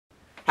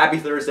Happy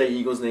Thursday,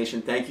 Eagles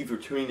Nation. Thank you for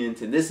tuning in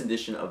to this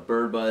edition of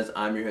Bird Buzz.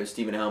 I'm your host,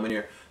 Stephen Hellmann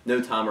here.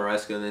 No Tom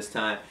Aresco this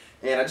time.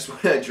 And I just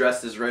want to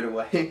address this right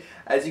away.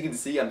 As you can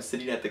see, I'm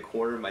sitting at the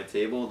corner of my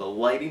table. The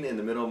lighting in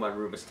the middle of my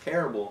room is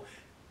terrible.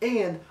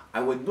 And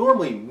I would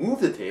normally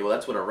move the table.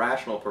 That's what a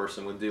rational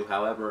person would do.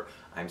 However,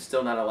 I'm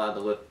still not allowed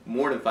to lift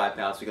more than 5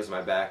 pounds because of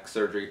my back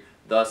surgery.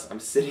 Thus, I'm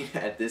sitting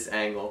at this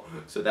angle.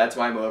 So that's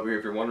why I'm over here.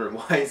 If you're wondering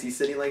why is he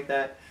sitting like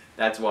that,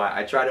 that's why.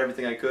 I tried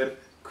everything I could.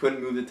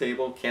 Couldn't move the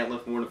table, can't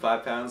lift more than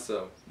 5 pounds,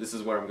 so this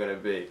is where I'm going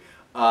to be.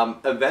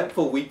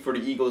 Eventful week for the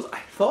Eagles. I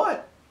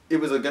thought it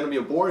was going to be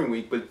a boring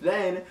week, but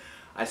then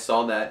I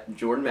saw that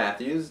Jordan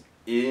Matthews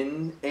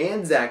and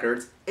Zach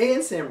Ertz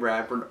and Sam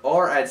Bradford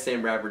are at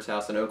Sam Bradford's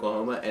house in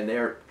Oklahoma, and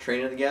they're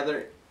training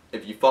together.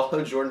 If you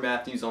follow Jordan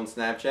Matthews on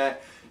Snapchat,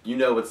 you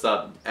know what's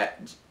up.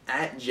 At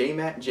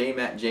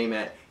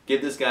JMatt.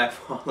 Give this guy a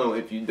follow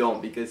if you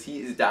don't, because he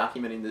is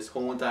documenting this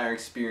whole entire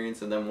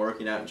experience of them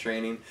working out and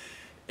training.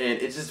 And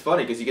it's just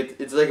funny because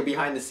it's like a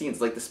behind the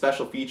scenes, like the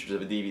special features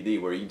of a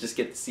DVD where you just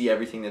get to see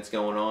everything that's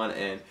going on.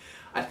 And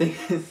I think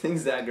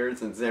Zach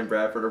Ertz and Sam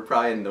Bradford are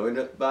probably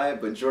annoyed by it,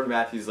 but Jordan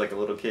Matthews is like a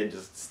little kid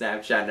just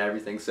Snapchatting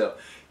everything. So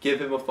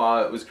give him a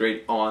follow. It was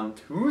great. On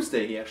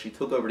Tuesday, he actually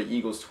took over to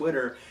Eagles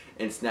Twitter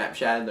and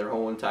Snapchatted their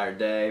whole entire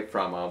day,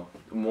 from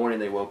the morning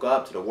they woke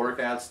up to the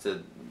workouts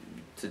to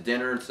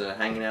dinner to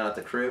hanging out at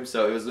the crib.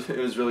 So it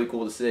was really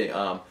cool to see.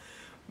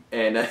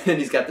 And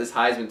he's got this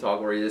Heisman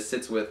talk where he just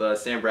sits with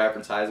Sam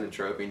Bradford's Heisman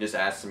Trophy and just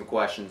asks him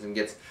questions and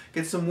gets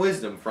some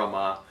wisdom from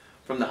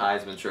the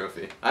Heisman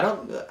Trophy. I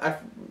don't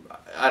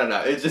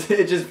know. It's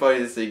just funny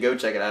to see. Go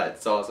check it out.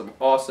 It's awesome.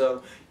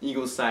 Also,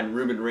 Eagles signed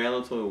Rueben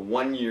Randle to a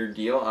 1-year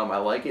deal. I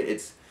like it.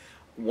 It's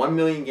 $1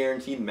 million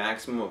guaranteed,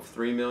 maximum of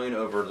 $3 million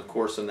over the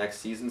course of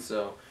next season.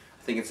 So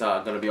I think it's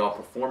going to be all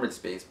performance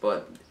based.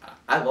 But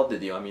I love the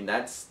deal. I mean,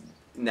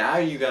 now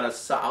you got a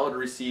solid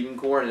receiving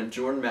core, and if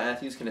Jordan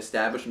Matthews can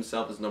establish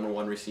himself as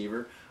 #1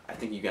 receiver, I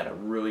think you got a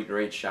really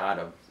great shot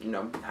of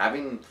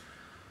having.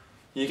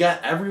 You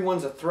got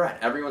everyone's a threat.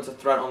 Everyone's a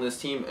threat on this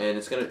team, and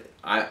it's gonna.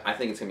 I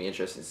think it's gonna be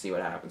interesting to see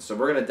what happens. So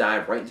we're gonna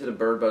dive right into the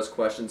Bird Buzz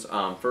questions.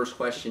 First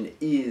question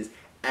is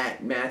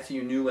at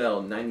Matthew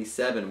Newell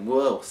 97.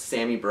 Will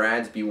Sammy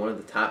Brads be one of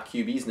the top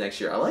QBs next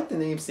year? I like the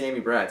name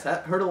Sammy Brads.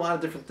 I've heard a lot of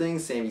different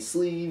things. Sammy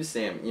Sleeves,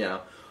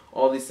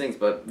 all these things.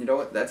 But you know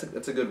what? That's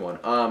a good one.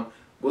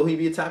 Will he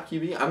be a top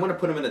QB? I'm going to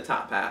put him in the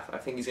top half. I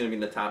think he's going to be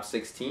in the top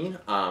 16.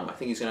 I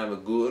think he's going to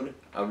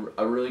have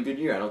a really good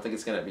year. I don't think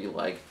it's going to be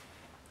like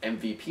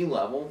MVP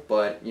level,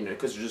 but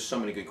because there's just so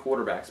many good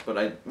quarterbacks.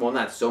 But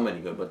not so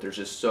many good, but you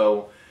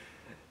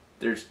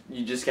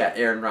just got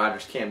Aaron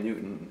Rodgers, Cam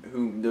Newton,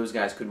 who those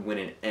guys could win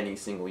in any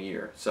single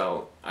year.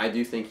 So I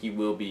do think he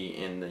will be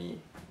in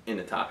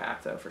the top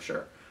half though, for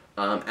sure.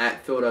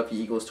 At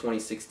Philadelphia Eagles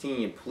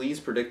 2016, please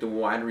predict a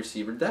wide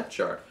receiver depth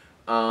chart.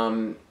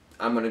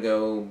 I'm going to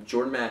go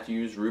Jordan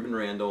Matthews, Rueben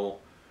Randle,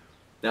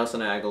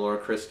 Nelson Aguilar,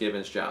 Chris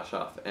Gibbons, Josh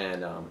Huff,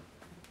 and I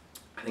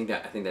think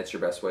that's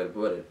your best way to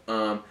put it.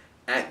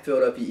 At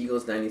Philadelphia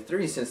Eagles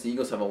 93, since the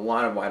Eagles have a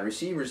lot of wide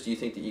receivers, do you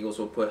think the Eagles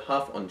will put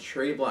Huff on the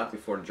trade block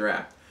before the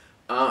draft?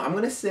 I'm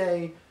going to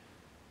say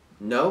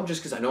no,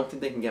 just because I don't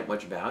think they can get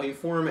much value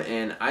for him,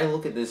 and I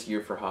look at this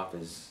year for Huff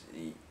as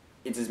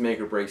it's his make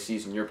or break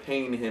season. You're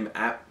paying him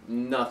at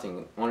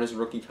nothing on his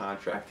rookie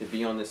contract to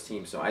be on this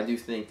team. So I do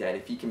think that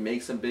if he can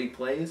make some big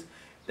plays,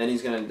 then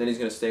he's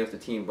gonna stay with the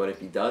team. But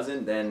if he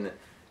doesn't, then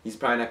you're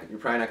probably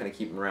not gonna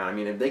keep him around. I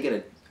mean, if they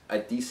get a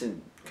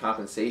decent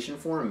compensation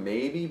for him,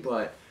 maybe.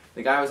 But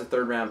the guy was a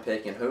 3rd-round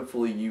pick, and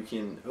hopefully he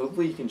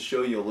can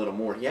show you a little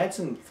more. He had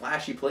some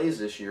flashy plays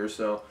this year,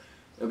 so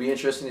it'll be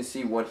interesting to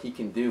see what he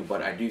can do.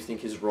 But I do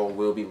think his role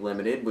will be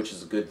limited, which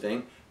is a good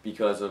thing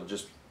because of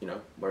just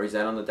where he's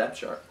at on the depth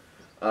chart.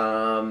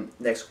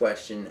 Next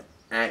question.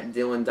 At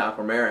Dylan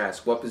Doppelmayr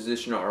asks, what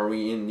position are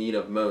we in need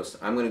of most?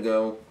 I'm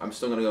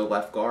still gonna go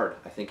left guard.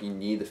 I think you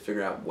need to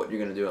figure out what you're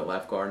gonna do at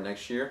left guard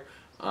next year.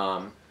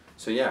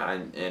 So yeah,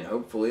 and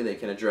hopefully they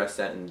can address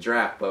that in the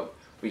draft. But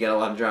we got a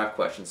lot of draft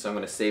questions, so I'm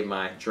gonna save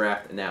my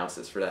draft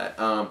analysis for that.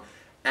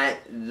 At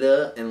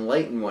the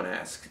Enlightened One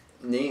asks,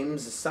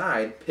 names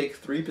aside, pick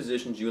 3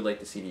 positions you would like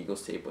to see the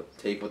Eagles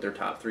take with their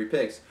top 3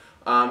 picks.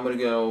 I'm gonna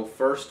go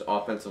first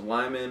offensive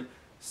lineman.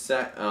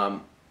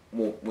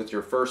 With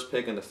your first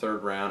pick in the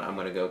 3rd round, I'm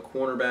going to go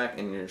cornerback,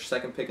 and your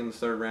second pick in the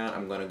 3rd round,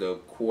 I'm going to go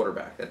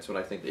quarterback. That's what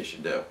I think they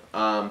should do.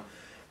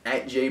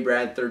 At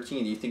JBrad13,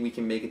 do you think we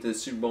can make it to the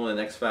Super Bowl in the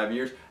next 5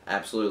 years?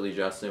 Absolutely,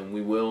 Justin.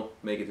 We will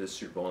make it to the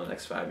Super Bowl in the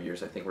next 5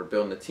 years. I think we're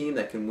building a team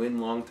that can win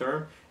long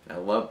term,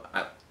 and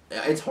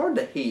it's hard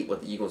to hate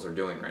what the Eagles are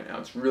doing right now.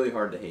 It's really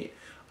hard to hate.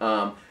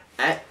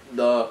 At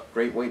the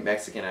Great White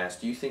Mexican asks,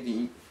 do you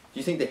think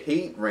the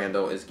hate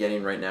Randle is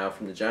getting right now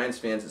from the Giants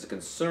fans is a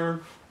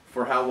concern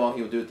for how well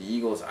he will do with the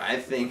Eagles? I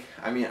think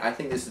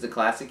this is the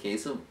classic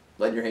case of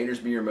let your haters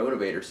be your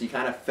motivators. He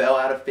kind of fell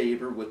out of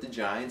favor with the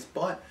Giants,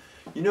 but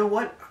you know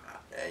what?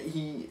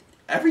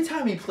 Every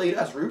time he played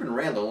us, Rueben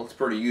Randle looks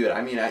pretty good.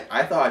 I mean,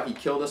 I thought he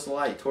killed us a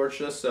lot. He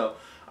torched us. So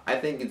I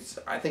think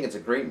it's a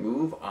great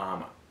move.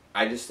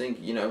 I just think,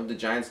 you know, the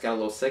Giants got a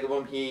little sick of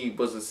him. He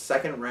was a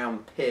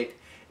second-round pick,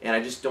 and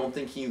I just don't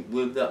think he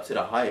lived up to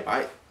the hype.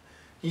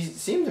 He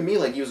seemed to me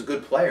like he was a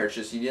good player. It's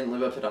just he didn't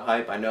live up to the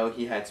hype. I know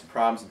he had some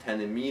problems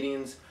attending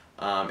meetings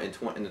in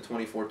the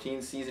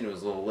 2014 season. It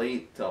was a little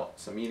late to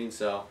some meetings,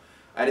 so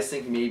I just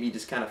think maybe he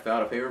just kind of fell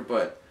out of favor.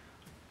 But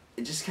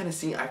it just kind of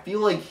seemed, I feel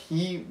like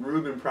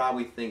Rueben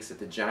probably thinks that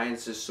the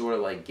Giants just sort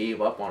of like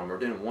gave up on him or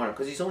didn't want him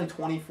because he's only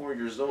 24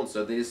 years old,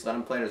 so they just let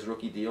him play on his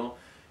rookie deal,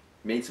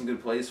 made some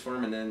good plays for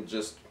him, and then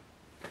just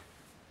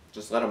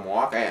let him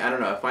walk. I don't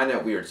know. I find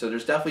that weird. So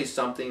there's definitely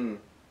something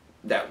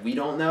that we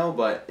don't know,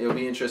 but it'll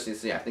be interesting to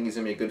see. I think he's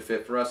gonna be a good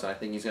fit for us, and I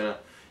think he's gonna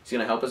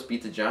help us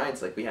beat the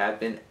Giants like we have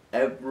been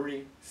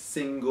every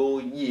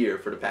single year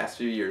for the past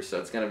few years.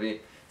 So it's gonna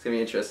be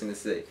interesting to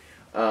see.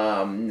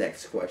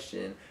 Next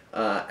question.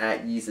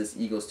 At Yeezus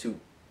Eagles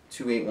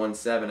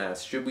 2817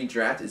 asks, should we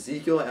draft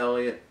Ezekiel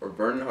Elliott or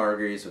Vernon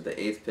Hargreaves with the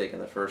 8th pick in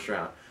the first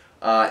round?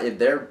 If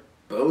they're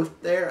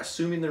both there,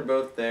 assuming they're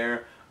both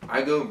there,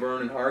 I go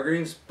Vernon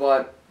Hargreaves,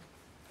 but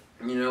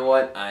you know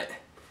what?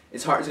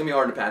 It's hard. It's gonna be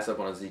hard to pass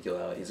up on Ezekiel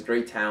Elliott. He's a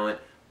great talent.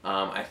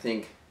 I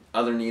think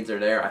other needs are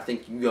there. I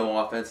think you go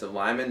offensive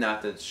lineman.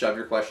 Not to shove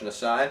your question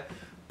aside,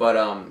 but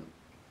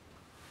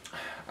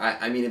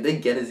I mean, if they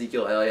get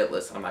Ezekiel Elliott,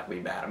 listen, I'm not gonna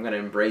be mad. I'm gonna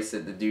embrace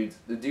it. The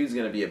dude's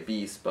gonna be a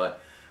beast.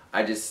 But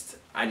I just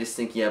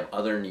think you have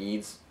other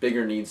needs,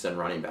 bigger needs than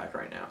running back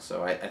right now.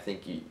 So I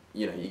think you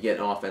get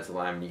an offensive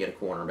lineman, you get a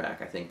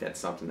cornerback. I think that's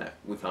something that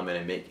would come in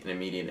and make an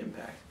immediate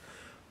impact.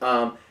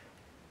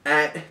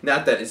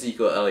 Not that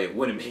Ezekiel Elliott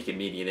wouldn't make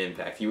immediate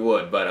impact, he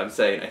would, but I'm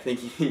saying I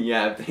think you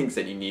have things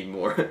that you need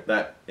more.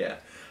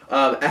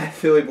 At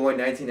Philly Boy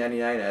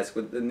 1999 asks,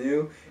 with the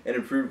new and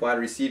improved wide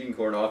receiving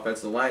core and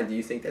offensive line, do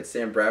you think that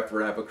Sam Bradford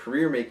will have a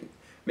career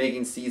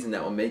making season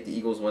that will make the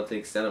Eagles want to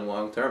extend him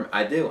long term?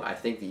 I do. I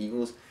think the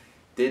Eagles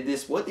did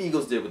this. What the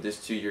Eagles did with this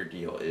 2-year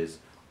deal is,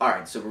 all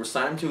right, so we're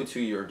signing to a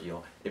 2-year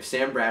deal. If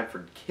Sam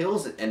Bradford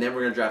kills it, and then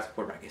we're going to draft a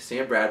quarterback. If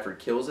Sam Bradford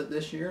kills it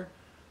this year,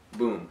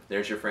 boom,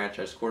 there's your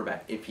franchise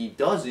quarterback. If he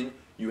doesn't,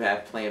 you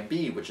have plan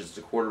B, which is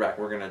the quarterback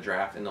we're going to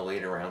draft in the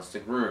later rounds to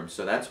groom.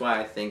 So that's why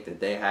I think that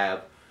they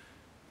have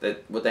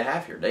what they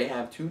have here. They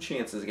have 2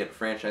 chances to get a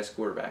franchise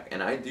quarterback.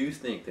 And I do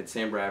think that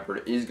Sam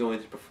Bradford is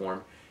going to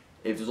perform.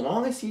 As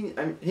long as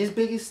his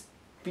biggest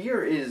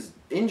fear is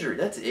injury.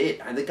 That's it.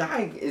 The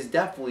guy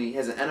definitely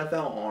has an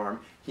NFL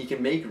arm. He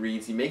can make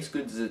reads. He makes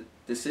good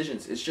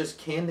decisions. It's just,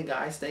 can the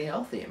guy stay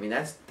healthy? I mean,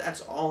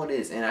 that's all it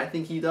is. And I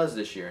think he does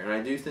this year. And I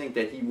do think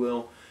that he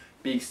will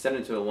be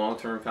extended to a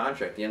long-term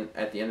contract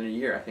at the end of the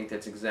year. I think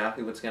that's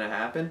exactly what's going to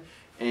happen,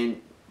 and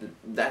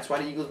that's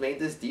why the Eagles made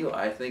this deal.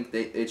 I think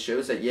it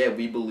shows that, yeah,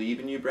 we believe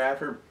in you,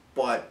 Bradford,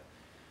 but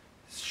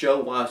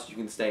show us you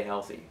can stay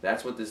healthy.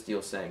 That's what this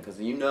deal's saying, because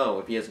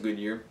if he has a good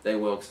year, they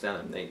will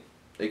extend him.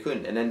 They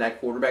couldn't. And then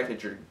that quarterback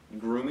that you're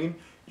grooming,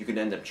 you could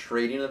end up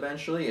trading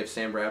eventually if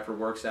Sam Bradford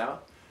works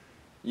out.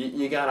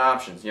 You got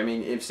options. I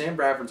mean, if Sam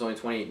Bradford's only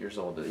 28 years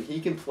old, he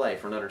can play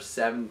for another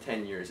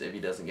 7-10 years if he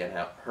doesn't get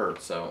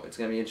hurt. So it's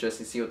going to be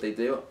interesting to see what they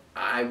do.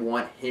 I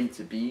want him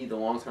to be the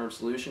long-term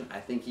solution. I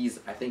think he's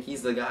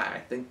the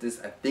guy.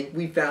 I think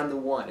we found the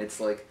one.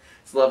 It's like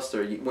it's a love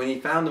story. When you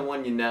found the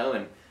one, and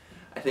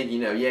I think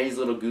yeah, he's a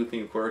little goofy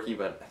and quirky,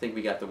 but I think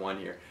we got the one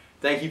here.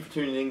 Thank you for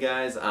tuning in,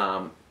 guys.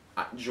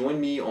 Join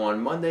me on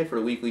Monday for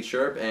a weekly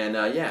chirp, and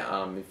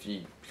if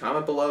you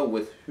comment below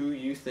with who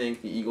you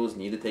think the Eagles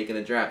need to take in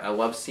the draft. I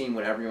love seeing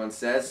what everyone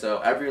says, so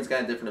everyone's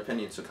got a different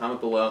opinion, so comment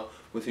below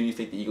with who you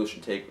think the Eagles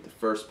should take with the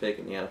first pick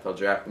in the NFL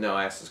draft. I know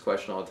I ask this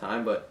question all the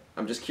time, but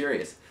I'm just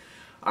curious.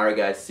 Alright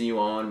guys, see you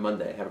on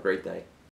Monday. Have a great day.